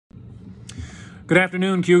Good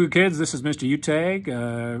afternoon, Cayuga kids. This is Mr.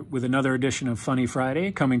 Utag with another edition of Funny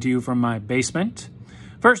Friday coming to you from my basement.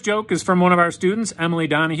 First joke is from one of our students, Emily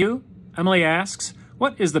Donahue. Emily asks,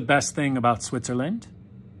 what is the best thing about Switzerland?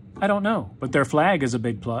 I don't know, but their flag is a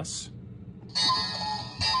big plus.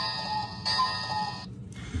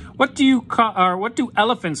 What do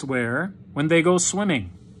elephants wear when they go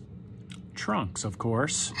swimming? Trunks, of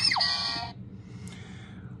course.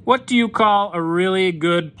 What do you call a really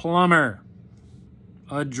good plumber?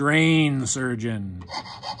 A drain surgeon.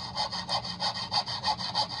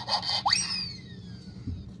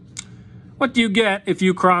 What do you get if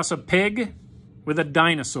you cross a pig with a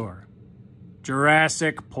dinosaur?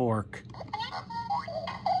 Jurassic Pork.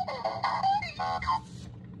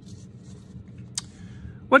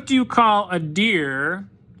 What do you call a deer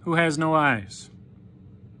who has no eyes?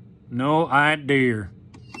 No-eyed deer.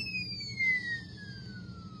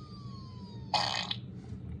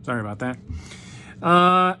 Sorry about that.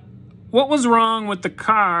 What was wrong with the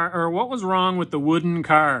car, or what was wrong with the wooden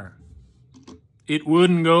car? It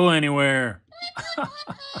wouldn't go anywhere.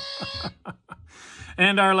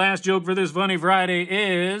 And our last joke for this Funny Friday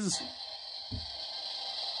is...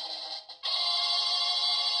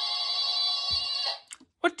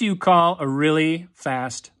 what do you call a really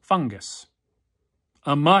fast fungus?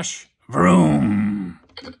 A mush. Vroom.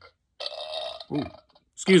 Ooh,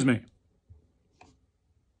 excuse me.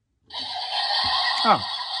 Oh,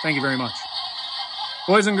 thank you very much.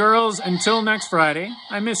 Boys and girls, until next Friday,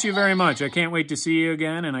 I miss you very much. I can't wait to see you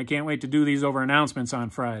again, and I can't wait to do these over announcements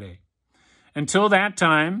on Friday. Until that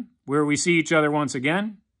time, where we see each other once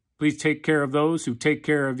again, please take care of those who take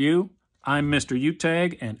care of you. I'm Mr.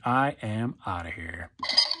 Utag, and I am out of here.